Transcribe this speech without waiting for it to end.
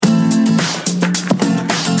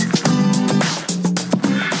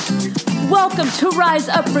Welcome to Rise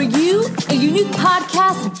Up For You, a unique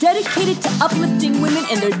podcast dedicated to uplifting women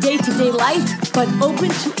in their day-to-day life, but open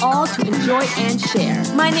to all to enjoy and share.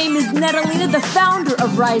 My name is Natalina, the founder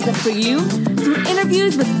of Rise Up For You. Through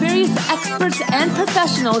interviews with various experts and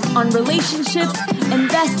professionals on relationships,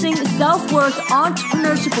 investing, self-worth,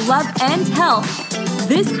 entrepreneurship, love, and health,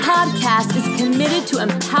 this podcast is committed to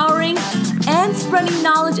empowering and spreading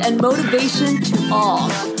knowledge and motivation to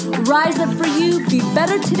all. Rise up for you, be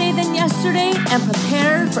better today than yesterday, and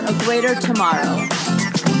prepare for a greater tomorrow.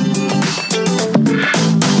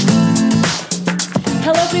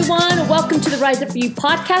 Hello, everyone. Welcome to the Rise Up For You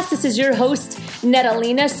podcast. This is your host,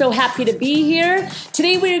 Natalina. So happy to be here.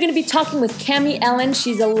 Today, we're going to be talking with Cami Ellen.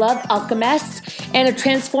 She's a love alchemist and a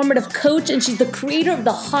transformative coach, and she's the creator of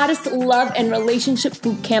the hottest love and relationship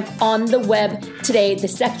bootcamp on the web today, the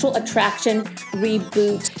Sexual Attraction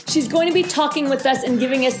Reboot. She's going to be talking with us and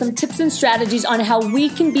giving us some tips and strategies on how we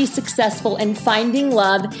can be successful in finding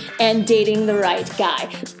love and dating the right guy.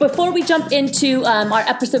 Before we jump into our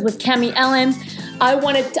episode with Cami Ellen, I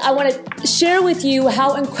want to share with you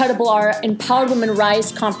how incredible our Empowered Women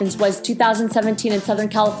Rise conference was 2017 in Southern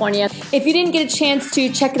California. If you didn't get a chance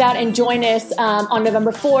to check it out and join us on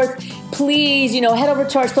November 4th, please, head over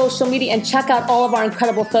to our social media and check out all of our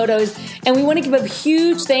incredible photos. And we want to give a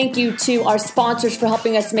huge thank you to our sponsors for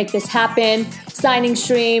helping us make this happen. Signing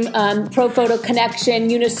Stream, ProPhoto Connection,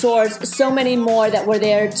 Unisource, so many more that were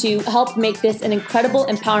there to help make this an incredible,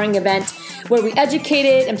 empowering event where we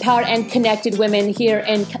educated, empowered, and connected women here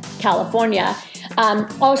in California.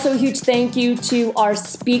 Also, a huge thank you to our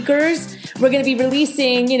speakers. We're going to be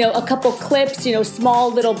releasing, a couple clips,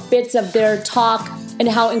 small little bits of their talk and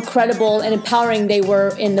how incredible and empowering they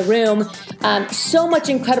were in the room. So much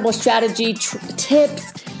incredible strategy,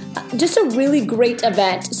 tips, just a really great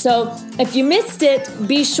event. So if you missed it,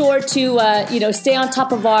 be sure to, stay on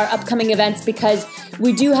top of our upcoming events, because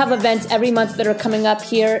we do have events every month that are coming up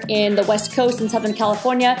here in the West Coast in Southern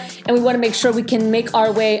California, and we want to make sure we can make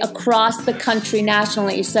our way across the country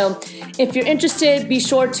nationally. So if you're interested, be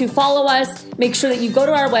sure to follow us. Make sure that you go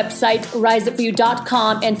to our website,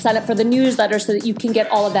 riseupforyou.com, and sign up for the newsletter so that you can get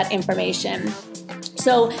all of that information.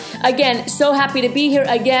 So again, so happy to be here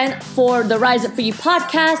again for the Rise Up For You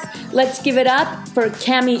podcast. Let's give it up for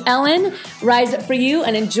Cami Ellen. Rise Up For You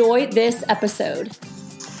and enjoy this episode.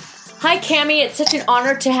 Hi, Cami. It's such an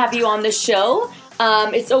honor to have you on the show.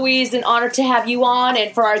 It's always an honor to have you on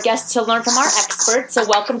and for our guests to learn from our experts. So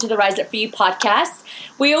welcome to the Rise Up For You podcast.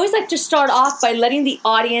 We always like to start off by letting the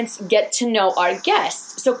audience get to know our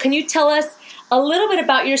guests. So can you tell us a little bit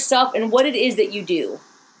about yourself and what it is that you do?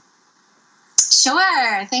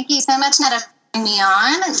 Sure. Thank you so much, Netta, for having me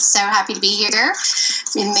on. I'm so happy to be here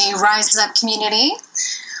in the Rise Up community.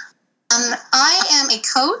 I am a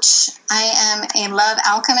coach. I am a love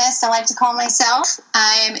alchemist, I like to call myself.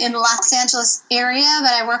 I'm in the Los Angeles area,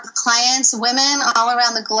 but I work with clients, women all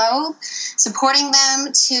around the globe, supporting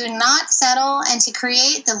them to not settle and to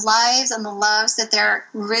create the lives and the loves that they're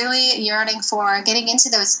really yearning for, getting into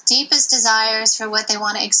those deepest desires for what they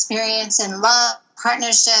want to experience in love,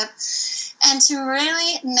 partnership, and to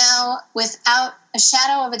really know without a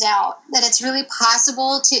shadow of a doubt that it's really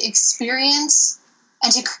possible to experience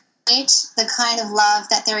and to create the kind of love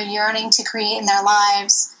that they're yearning to create in their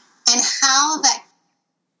lives, and how that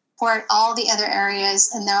support all the other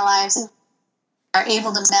areas in their lives are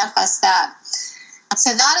able to manifest that.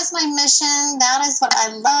 So that is my mission. That is what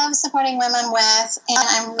I love supporting women with, and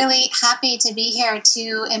I'm really happy to be here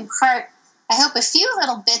to impart, I hope, a few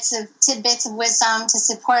little tidbits of wisdom to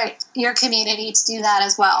support your community to do that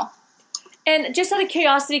as well. And just out of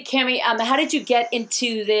curiosity, Cami, how did you get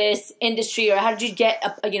into this industry, or how did you get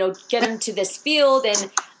into this field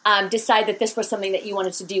and decide that this was something that you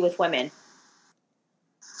wanted to do with women?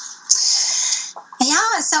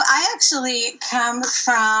 Yeah, so I actually come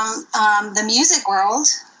from the music world.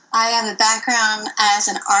 I have a background as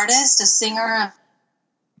an artist, a singer.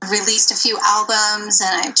 I've released a few albums,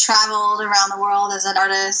 and I've traveled around the world as an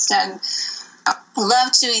artist, and I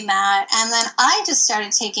loved doing that. And then I just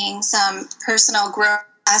started taking some personal growth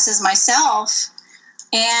classes myself,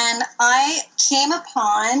 and I came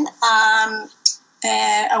upon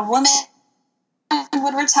a woman,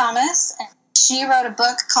 Woodward Thomas. She wrote a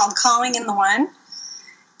book called Calling in the One,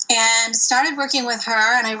 and started working with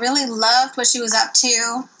her, and I really loved what she was up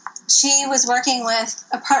to. She was working with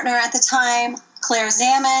a partner at the time, Claire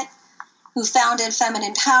Zammit, who founded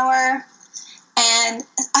Feminine Power. And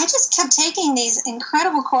I just kept taking these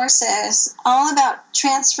incredible courses all about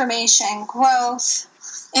transformation, growth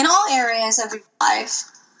in all areas of your life,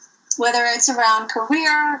 whether it's around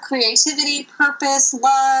career, creativity, purpose,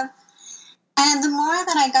 love. And the more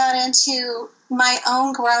that I got into my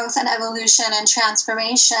own growth and evolution and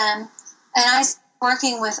transformation, and I started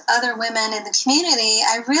working with other women in the community,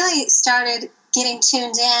 I really started getting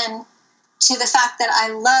tuned in to the fact that I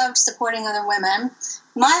loved supporting other women.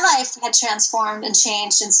 My life had transformed and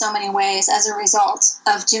changed in so many ways as a result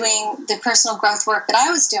of doing the personal growth work that I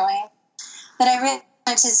was doing, that I really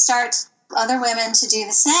wanted to start other women to do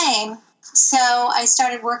the same. So I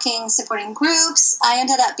started supporting groups. I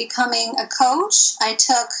ended up becoming a coach. I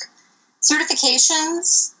took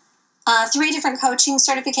certifications, 3 different coaching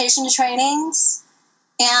certification trainings,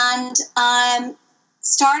 and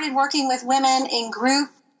started working with women in group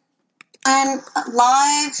and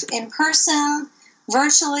live, in person,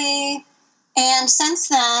 virtually. And since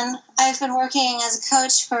then, I've been working as a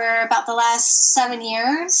coach for about the last 7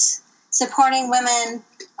 years, supporting women.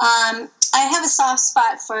 I have a soft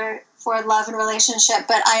spot for love and relationship,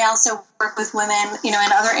 but I also work with women, in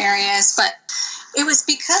other areas. But it was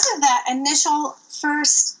because of that initial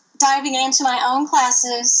first diving into my own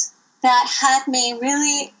classes that had me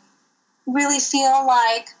really, really feel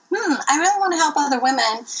like, I really want to help other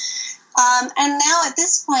women. And now at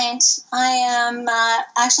this point, I am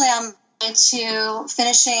I'm to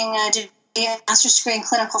finishing a master's degree in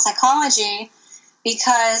clinical psychology,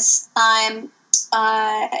 because I've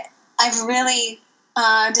really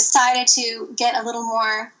decided to get a little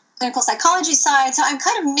more clinical psychology side. So I'm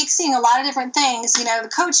kind of mixing a lot of different things, the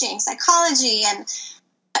coaching, psychology, and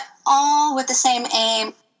all with the same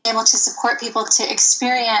aim, able to support people to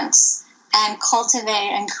experience and cultivate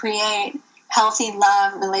and create healthy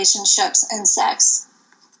love, relationships, and sex.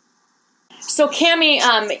 So, Cami,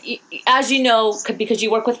 as you know, because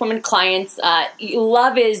you work with women clients,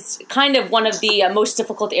 love is kind of one of the most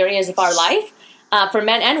difficult areas of our life for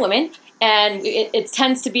men and women. And it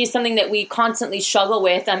tends to be something that we constantly struggle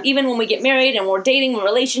with. Even when we get married and we're dating,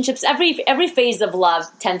 relationships, every phase of love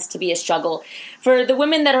tends to be a struggle. For the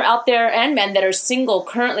women that are out there and men that are single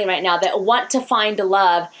currently right now that want to find a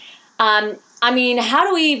love, how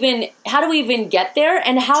do we even get there?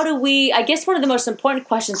 And how do we, I guess one of the most important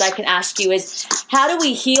questions I can ask you is, how do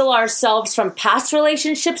we heal ourselves from past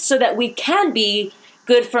relationships so that we can be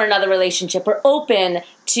good for another relationship or open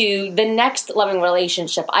to the next loving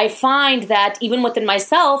relationship? I find that even within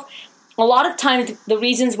myself, a lot of times the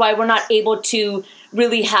reasons why we're not able to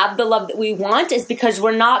really have the love that we want is because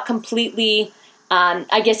we're not completely,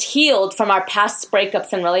 healed from our past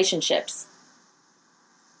breakups and relationships.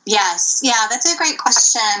 Yes. Yeah, that's a great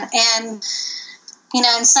question. And,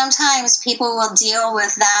 and sometimes people will deal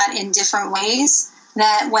with that in different ways,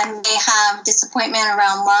 that when they have disappointment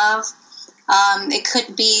around love, it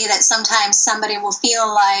could be that sometimes somebody will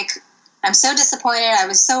feel like, I'm so disappointed, I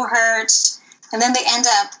was so hurt, and then they end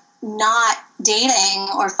up not dating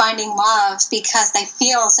or finding love because they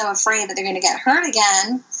feel so afraid that they're going to get hurt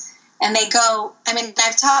again. And they go,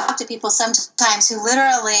 I've talked to people sometimes who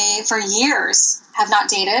literally for years have not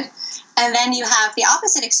dated. And then you have the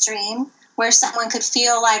opposite extreme where someone could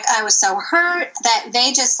feel like, I was so hurt that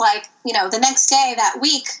they just the next day, that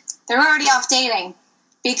week, they're already off dating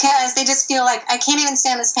because they just feel like, I can't even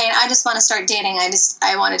stand this pain. I just want to start dating.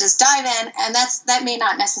 I want to just dive in. And that may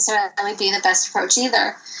not necessarily be the best approach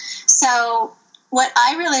either. So what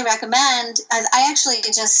I really recommend is I actually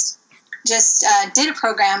just did a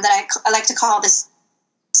program that I like to call this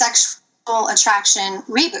Sexual Attraction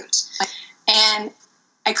Reboot. And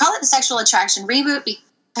I call it the Sexual Attraction Reboot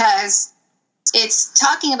because it's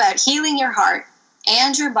talking about healing your heart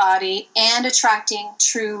and your body and attracting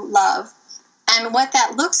true love. And what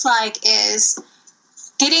that looks like is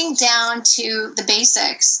getting down to the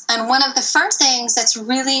basics. And one of the first things that's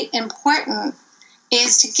really important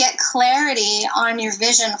is to get clarity on your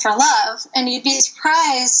vision for love. And you'd be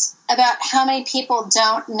surprised about how many people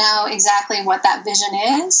don't know exactly what that vision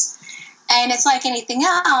is. And it's like anything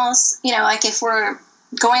else, like if we're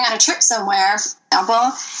going on a trip somewhere, for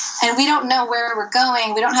example, and we don't know where we're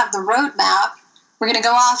going, we don't have the road map, we're going to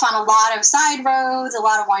go off on a lot of side roads, a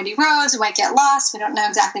lot of windy roads, we might get lost, we don't know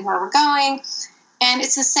exactly where we're going. And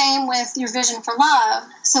it's the same with your vision for love.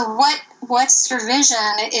 So what's your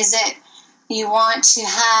vision? Is it you want to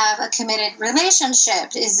have a committed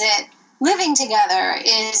relationship? Is it living together?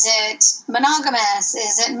 Is it monogamous?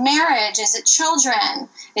 Is it marriage? Is it children?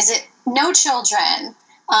 Is it no children?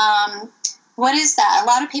 What is that? A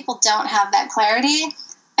lot of people don't have that clarity.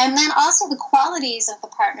 And then also the qualities of the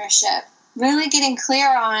partnership, really getting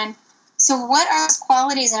clear on, so what are those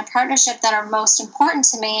qualities in a partnership that are most important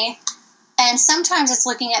to me? And sometimes it's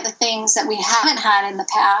looking at the things that we haven't had in the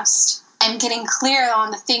past and getting clear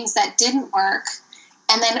on the things that didn't work.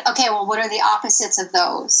 And then, okay, well, what are the opposites of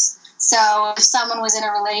those? So if someone was in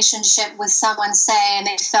a relationship with someone, say, and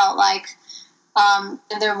they felt like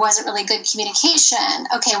there wasn't really good communication,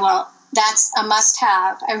 okay, well, that's a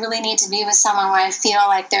must-have. I really need to be with someone where I feel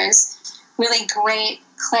like there's really great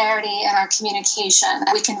clarity in our communication,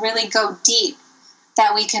 that we can really go deep,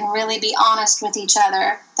 that we can really be honest with each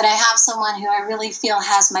other, that I have someone who I really feel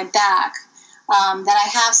has my back, that I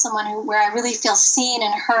have someone where I really feel seen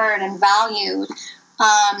and heard and valued.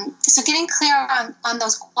 So getting clear on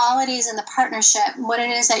those qualities in the partnership, what it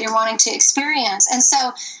is that you're wanting to experience. And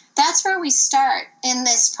so that's where we start in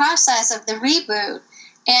this process of the reboot.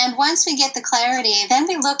 And once we get the clarity, then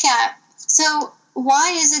we look at, so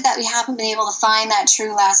why is it that we haven't been able to find that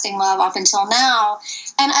true lasting love up until now?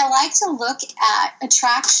 And I like to look at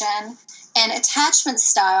attraction and attachment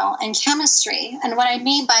style and chemistry. And what I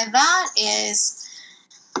mean by that is,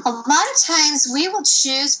 a lot of times we will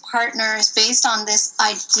choose partners based on this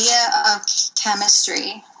idea of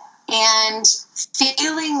chemistry and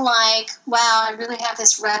feeling like, wow, I really have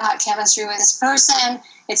this red hot chemistry with this person.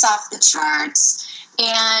 It's off the charts.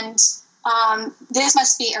 And this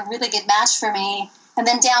must be a really good match for me. And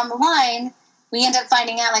then down the line, we end up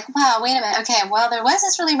finding out like, wow, wait a minute. Okay, well, there was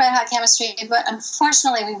this really red hot chemistry, but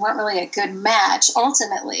unfortunately we weren't really a good match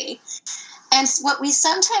ultimately. And what we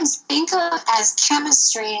sometimes think of as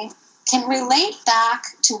chemistry can relate back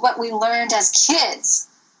to what we learned as kids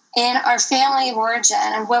in our family of origin,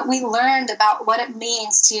 and what we learned about what it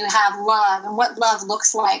means to have love and what love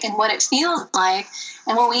looks like and what it feels like.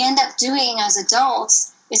 And what we end up doing as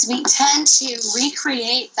adults is we tend to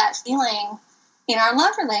recreate that feeling in our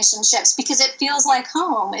love relationships because it feels like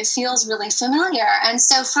home. It feels really familiar. And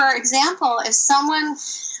so, for example, if someone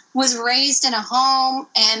was raised in a home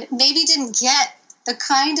and maybe didn't get the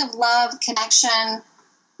kind of love connection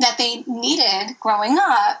that they needed growing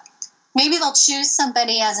up, maybe they'll choose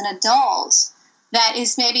somebody as an adult that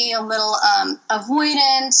is maybe a little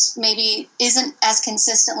avoidant, maybe isn't as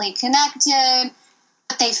consistently connected,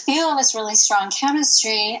 but they feel this really strong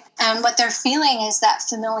chemistry, and what they're feeling is that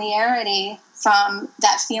familiarity from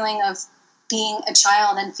that feeling of being a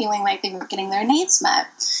child and feeling like they were getting their needs met.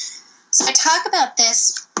 So I talk about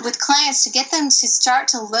this with clients to get them to start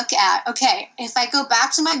to look at, okay, if I go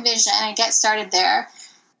back to my vision and get started there,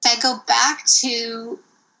 if I go back to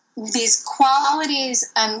these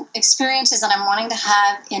qualities and experiences that I'm wanting to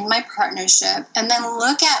have in my partnership, and then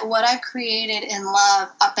look at what I've created in love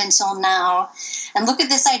up until now, and look at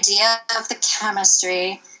this idea of the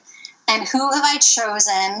chemistry, and who have I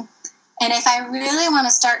chosen, and if I really want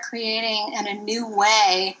to start creating in a new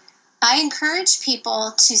way, I encourage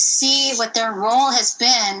people to see what their role has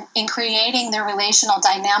been in creating their relational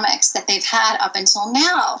dynamics that they've had up until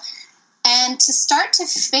now, and to start to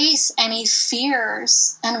face any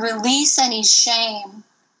fears and release any shame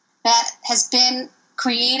that has been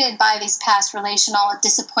created by these past relational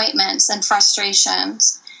disappointments and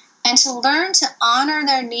frustrations, and to learn to honor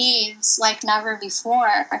their needs like never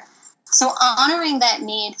before. So honoring that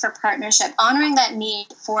need for partnership, honoring that need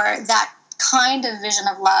for that kind of vision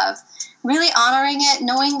of love, really honoring it,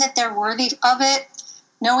 knowing that they're worthy of it,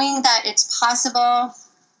 knowing that it's possible,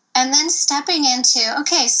 and then stepping into,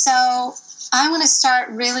 okay, so I want to start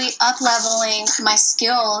really up-leveling my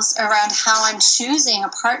skills around how I'm choosing a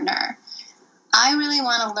partner. I really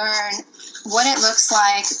want to learn what it looks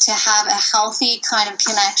like to have a healthy kind of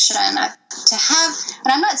connection, to have,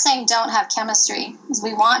 and I'm not saying don't have chemistry, because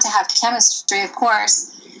we want to have chemistry, of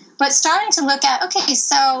course, but starting to look at, okay,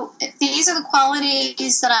 so these are the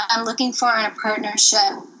qualities that I'm looking for in a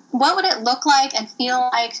partnership. What would it look like and feel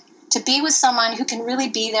like to be with someone who can really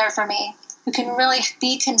be there for me, who can really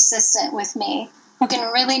be consistent with me, who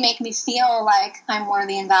can really make me feel like I'm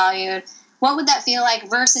worthy and valued? What would that feel like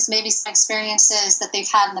versus maybe some experiences that they've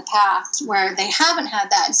had in the past where they haven't had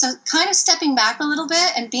that? And so kind of stepping back a little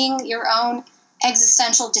bit and being your own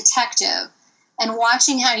existential detective and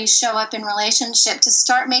watching how you show up in relationship to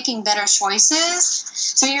start making better choices.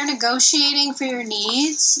 So you're negotiating for your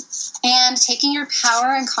needs and taking your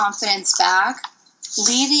power and confidence back,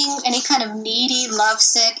 leaving any kind of needy,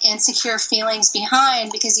 lovesick, insecure feelings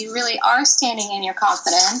behind because you really are standing in your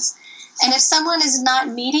confidence. And if someone is not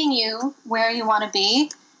meeting you where you want to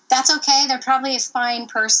be, that's okay. They're probably a fine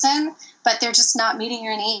person, but they're just not meeting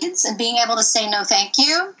your needs, and being able to say no thank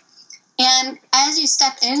you. And as you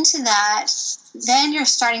step into that, then you're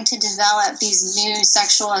starting to develop these new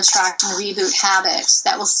sexual attraction reboot habits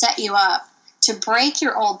that will set you up to break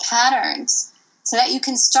your old patterns so that you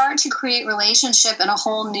can start to create relationship in a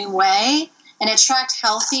whole new way and attract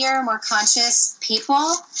healthier, more conscious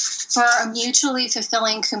people for a mutually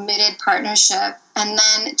fulfilling, committed partnership. And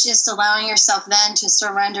then just allowing yourself then to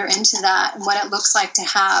surrender into that and what it looks like to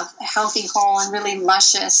have a healthy, whole, and really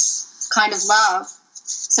luscious kind of love.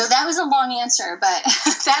 So that was a long answer, but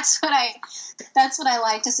that's what I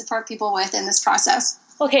like to support people with in this process.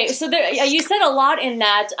 Okay, so you said a lot in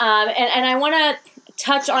that, and I want to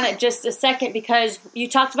touch on it just a second because you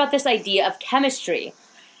talked about this idea of chemistry.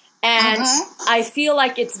 And I feel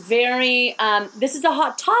like it's very, this is a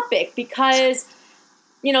hot topic because,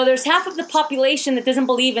 there's half of the population that doesn't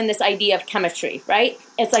believe in this idea of chemistry, right?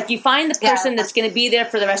 It's like you find the person that's going to be there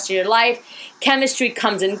for the rest of your life. Chemistry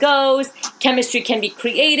comes and goes. Chemistry can be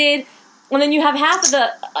created. And then you have half of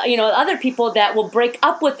the, other people that will break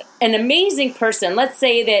up with an amazing person. Let's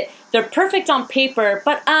say that they're perfect on paper,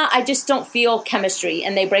 but I just don't feel chemistry.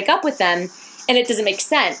 And they break up with them and it doesn't make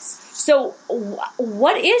sense. So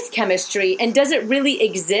what is chemistry, and does it really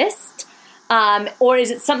exist? Or is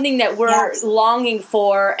it something that we're longing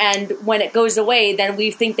for, and when it goes away, then we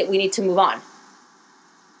think that we need to move on?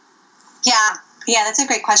 Yeah, that's a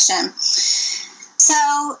great question.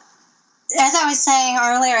 So, as I was saying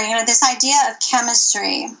earlier, this idea of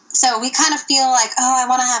chemistry. So we kind of feel like, I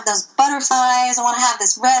want to have those butterflies. I want to have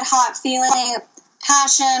this red hot feeling of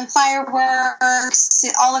passion, fireworks,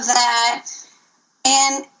 all of that.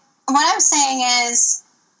 And what I'm saying is,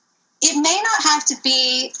 it may not have to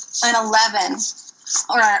be an 11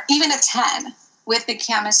 or even a 10 with the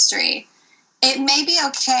chemistry. It may be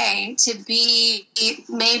okay to be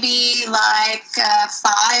maybe like a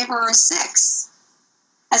 5 or a 6,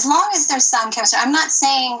 as long as there's some chemistry. I'm not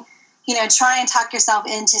saying, try and talk yourself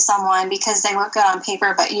into someone because they look good on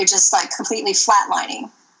paper, but you're just like completely flatlining.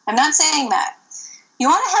 I'm not saying that. You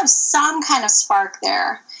want to have some kind of spark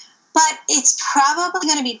there. But it's probably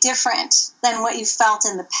going to be different than what you felt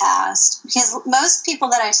in the past, because most people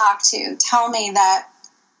that I talk to tell me that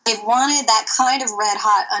they've wanted that kind of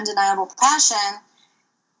red-hot, undeniable passion,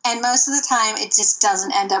 and most of the time it just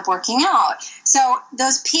doesn't end up working out. So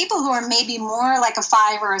those people who are maybe more like a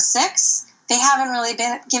 5 or a 6, they haven't really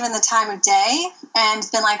been given the time of day and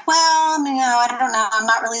been like, well, I don't know, I'm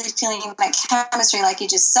not really feeling that chemistry like you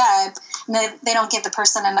just said. And they don't give the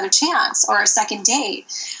person another chance or a second date.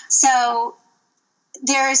 So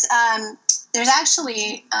there's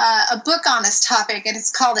actually a book on this topic, and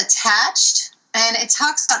it's called Attached, and it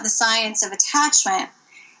talks about the science of attachment.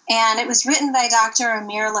 And it was written by Dr.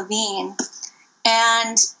 Amir Levine.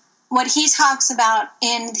 And what he talks about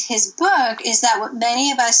in his book is that what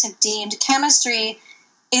many of us have deemed chemistry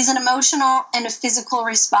is an emotional and a physical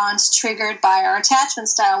response triggered by our attachment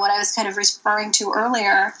style, what I was kind of referring to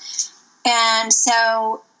earlier. And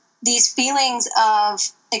so these feelings of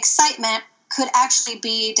excitement could actually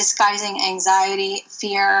be disguising anxiety,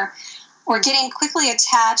 fear, or getting quickly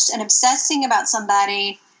attached and obsessing about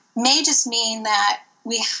somebody may just mean that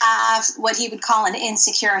we have what he would call an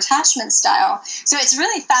insecure attachment style. So it's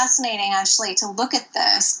really fascinating, actually, to look at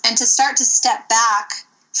this and to start to step back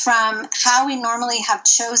from how we normally have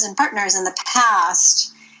chosen partners in the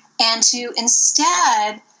past and to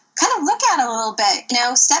instead kind of look at it a little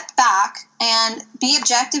bit, step back and be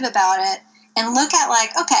objective about it and look at like,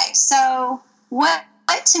 okay, so what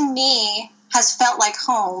to me has felt like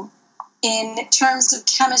home in terms of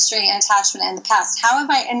chemistry and attachment in the past? How have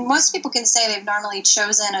I, and most people can say they've normally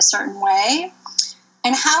chosen a certain way,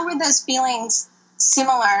 and how were those feelings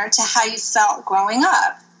similar to how you felt growing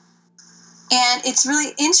up? And it's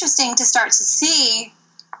really interesting to start to see,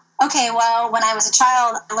 okay, well, when I was a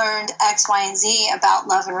child, I learned X, Y, and Z about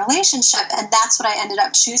love and relationship, and that's what I ended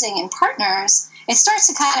up choosing in partners. It starts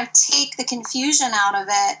to kind of take the confusion out of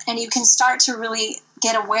it, and you can start to really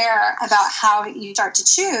get aware about how you start to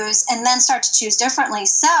choose and then start to choose differently.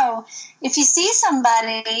 So if you see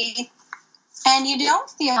somebody and you don't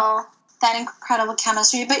feel that incredible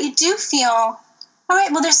chemistry, but you do feel, all right,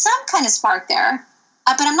 well, there's some kind of spark there,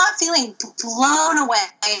 but I'm not feeling blown away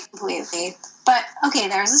completely. But, okay,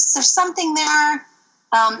 there's something there.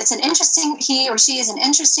 It's an interesting, he or she is an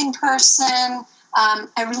interesting person.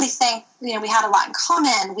 I really think, we had a lot in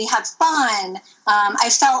common. We had fun. I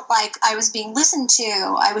felt like I was being listened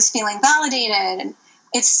to. I was feeling validated. And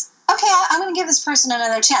it's, okay, I'm going to give this person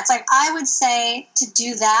another chance. Like, I would say to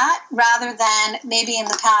do that rather than maybe in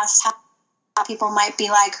the past how people might be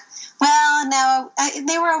like, well, no,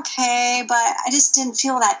 they were okay, but I just didn't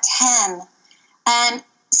feel that 10. And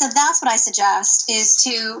so that's what I suggest, is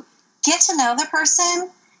to get to know the person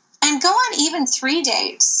and go on even 3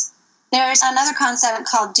 dates. There's another concept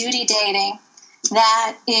called duty dating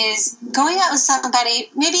that is going out with somebody.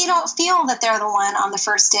 Maybe you don't feel that they're the one on the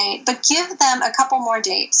first date, but give them a couple more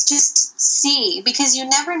dates. Just see, because you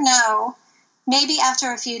never know, maybe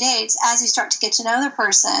after a few dates, as you start to get to know the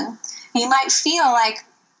person, you might feel like,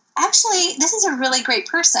 actually, this is a really great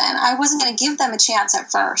person. I wasn't going to give them a chance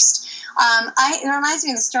at first. It reminds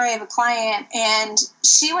me of the story of a client, and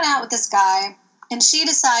she went out with this guy, and she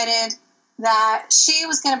decided that she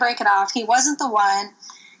was going to break it off. He wasn't the one.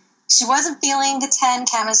 She wasn't feeling the 10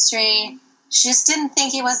 chemistry. She just didn't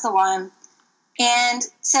think he was the one. And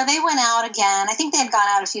so they went out again. I think they had gone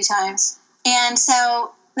out a few times. And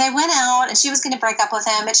so they went out, and she was going to break up with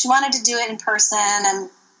him, but she wanted to do it in person. And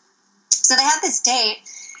so they had this date,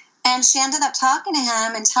 and she ended up talking to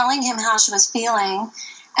him and telling him how she was feeling.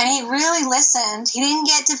 And he really listened. He didn't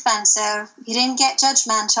get defensive. He didn't get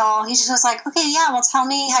judgmental. He just was like, okay, yeah, well, tell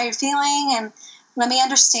me how you're feeling and let me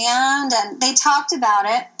understand. And they talked about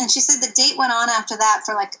it. And she said the date went on after that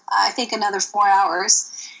for I think another 4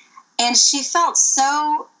 hours. And she felt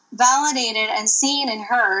so validated and seen and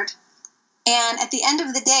heard. And at the end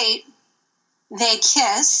of the date, they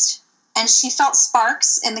kissed. And she felt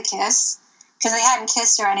sparks in the kiss because they hadn't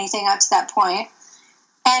kissed or anything up to that point.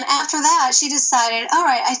 And after that, she decided, all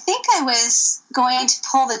right, I think I was going to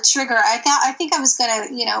pull the trigger. I think I was going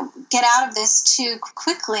to, get out of this too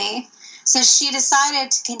quickly. So she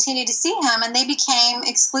decided to continue to see him, and they became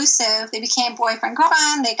exclusive. They became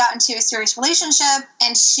boyfriend-girlfriend. They got into a serious relationship,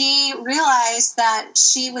 and she realized that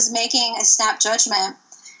she was making a snap judgment.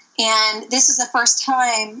 And this was the first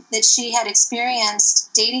time that she had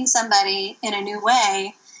experienced dating somebody in a new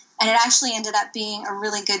way, and it actually ended up being a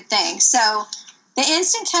really good thing. So the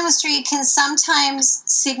instant chemistry can sometimes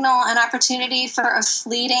signal an opportunity for a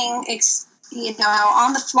fleeting,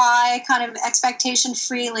 on the fly kind of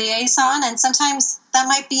expectation-free liaison, and sometimes that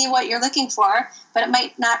might be what you're looking for, but it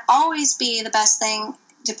might not always be the best thing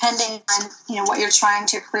depending on, what you're trying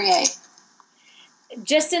to create.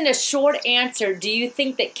 Just in a short answer, do you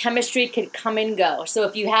think that chemistry could come and go? So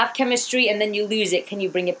if you have chemistry and then you lose it, can you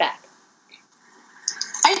bring it back?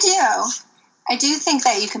 I do think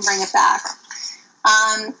that you can bring it back.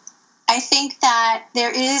 I think that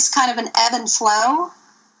there is kind of an ebb and flow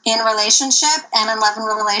in relationship and in love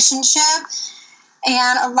and relationship.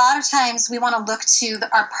 And a lot of times we want to look to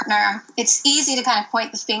our partner. It's easy to kind of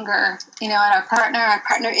point the finger, at our partner. Our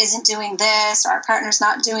partner isn't doing this, or our partner's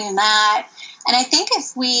not doing that. And I think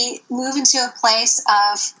if we move into a place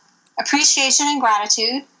of appreciation and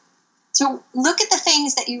gratitude, so look at the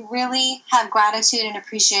things that you really have gratitude and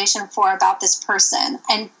appreciation for about this person,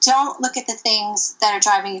 and don't look at the things that are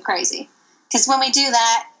driving you crazy. Because when we do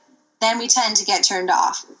that, then we tend to get turned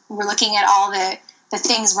off. We're looking at all the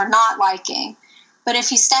things we're not liking. But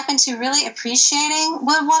if you step into really appreciating,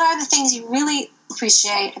 well, what are the things you really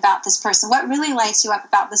appreciate about this person? What really lights you up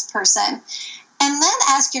about this person? And then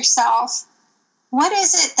ask yourself, what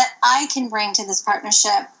is it that I can bring to this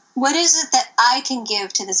partnership? What is it that I can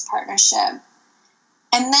give to this partnership?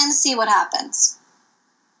 And then see what happens.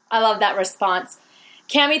 I love that response.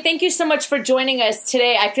 Cami, thank you so much for joining us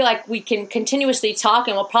today. I feel like we can continuously talk,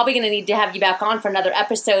 and we're probably going to need to have you back on for another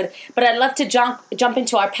episode. But I'd love to jump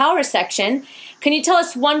into our power section. Can you tell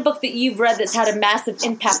us one book that you've read that's had a massive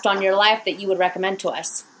impact on your life that you would recommend to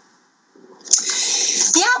us?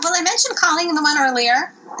 Yeah, well, I mentioned Calling the One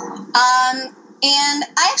earlier. And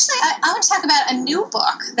I want to talk about a new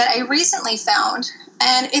book that I recently found,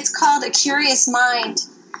 and it's called A Curious Mind,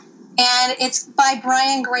 and it's by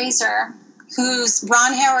Brian Grazer, who's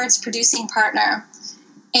Ron Howard's producing partner.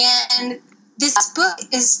 And this book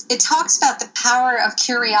it talks about the power of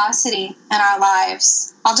curiosity in our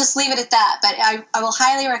lives. I'll just leave it at that, but I will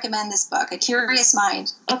highly recommend this book, A Curious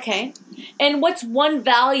Mind. Okay. And what's one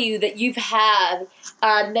value that you've had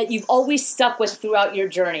that you've always stuck with throughout your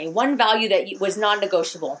journey? One value that was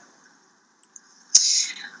non-negotiable?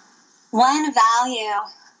 One value.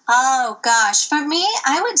 Oh, gosh. For me,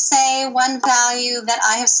 I would say one value that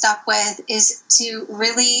I have stuck with is to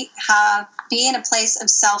really be in a place of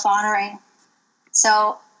self-honoring.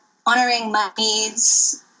 So honoring my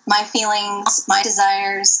needs, my feelings, my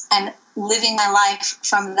desires, and living my life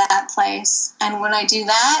from that place. And when I do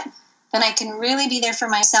that, then I can really be there for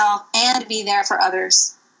myself and be there for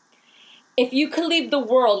others. If you could leave the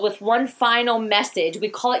world with one final message, we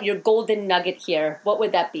call it your golden nugget here, what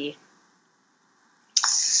would that be?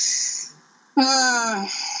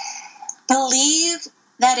 Believe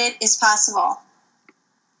that it is possible.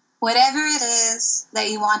 Whatever it is that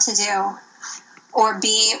you want to do or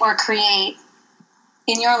be or create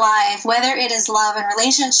in your life, whether it is love and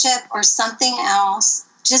relationship or something else,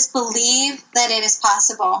 just believe that it is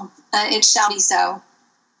possible. It shall be so.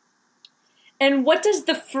 And what does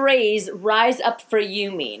the phrase rise up for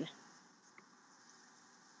you mean?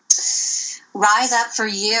 Rise up for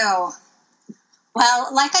you. Well,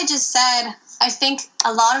 like I just said, I think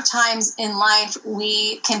a lot of times in life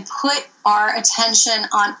we can put our attention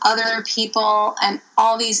on other people and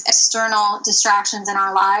all these external distractions in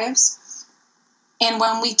our lives. And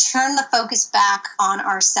when we turn the focus back on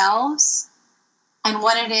ourselves and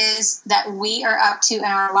what it is that we are up to in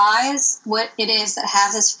our lives, what it is that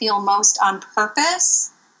has us feel most on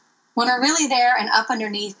purpose, when we're really there and up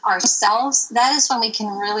underneath ourselves, that is when we can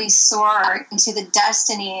really soar into the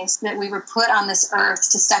destinies that we were put on this earth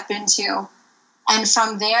to step into. And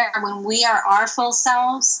from there, when we are our full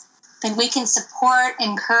selves, then we can support,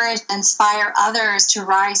 encourage, inspire others to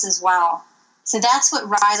rise as well. So that's what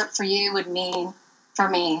Rise Up For You would mean for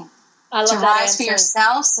me. I love to that rise answer. for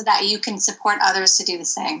yourself so that you can support others to do the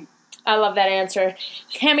same. I love that answer.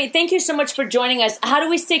 Cami, thank you so much for joining us. How do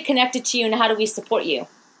we stay connected to you and how do we support you?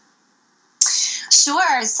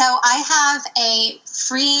 Sure. So I have a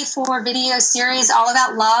free 4-video series all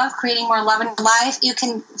about love, creating more love in your life. You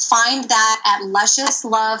can find that at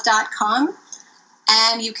lusciouslove.com.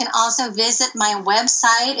 And you can also visit my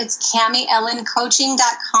website. It's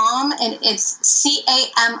CamiEllenCoaching.com, and it's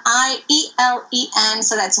CAMIELEN,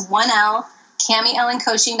 so that's 1L,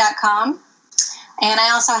 CamiEllenCoaching.com. And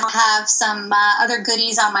I also have some other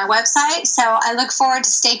goodies on my website, so I look forward to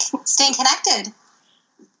staying connected.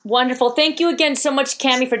 Wonderful. Thank you again so much,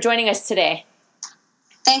 Cami, for joining us today.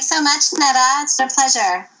 Thanks so much, Netta. It's a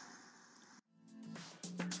pleasure.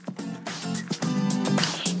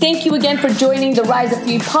 Thank you again for joining the Rise Up For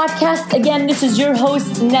You podcast. Again, this is your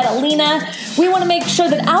host, Netalina. We want to make sure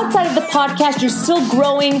that outside of the podcast, you're still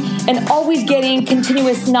growing and always getting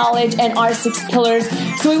continuous knowledge and our 6 pillars.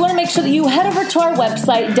 So we want to make sure that you head over to our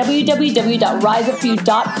website,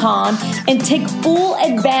 www.riseupforyou.com, and take full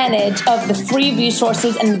advantage of the free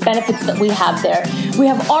resources and the benefits that we have there. We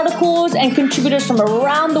have articles and contributors from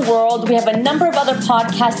around the world. We have a number of other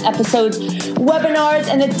podcast episodes, webinars,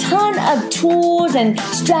 and a ton of tools and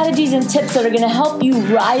strategies and tips that are going to help you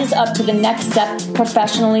rise up to the next step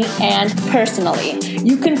professionally and personally.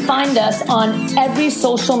 You can find us on every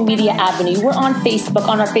social media avenue. We're on Facebook,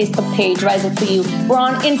 on our Facebook page, Rise Up For You. We're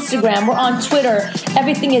on Instagram. We're on Twitter.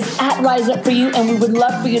 Everything is at Rise Up For You, and we would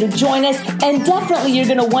love for you to join us. And definitely, you're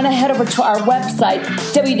going to want to head over to our website,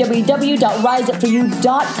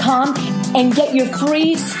 www.riseupforyou.com, and get your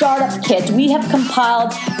free startup kit. We have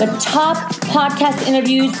compiled the top podcast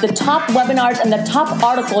interviews, the top webinars, and the top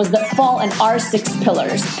articles that fall in our 6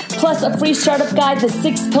 pillars. Plus a free startup guide, the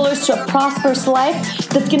 6 pillars to a prosperous life,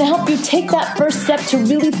 that's going to help you take that first step to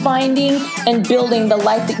really finding and building the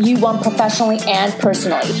life that you want professionally and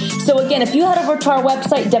personally. So again, if you head over to our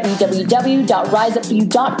website,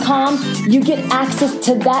 www.riseupforyou.com, you get access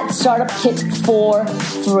to that startup kit for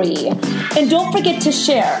free. And don't forget to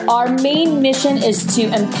share. Our main mission is to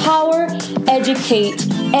empower, educate,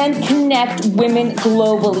 and connect women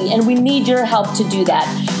globally. And we need your help to do that.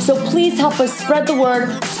 So please help us spread the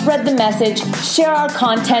word, spread the message, share our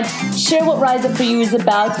content, share what Rise Up For You is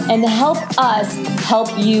about, and help us help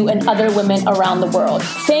you and other women around the world.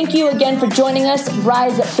 Thank you again for joining us.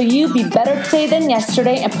 Rise Up For You. Be better today than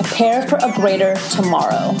yesterday and prepare for a greater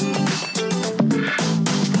tomorrow.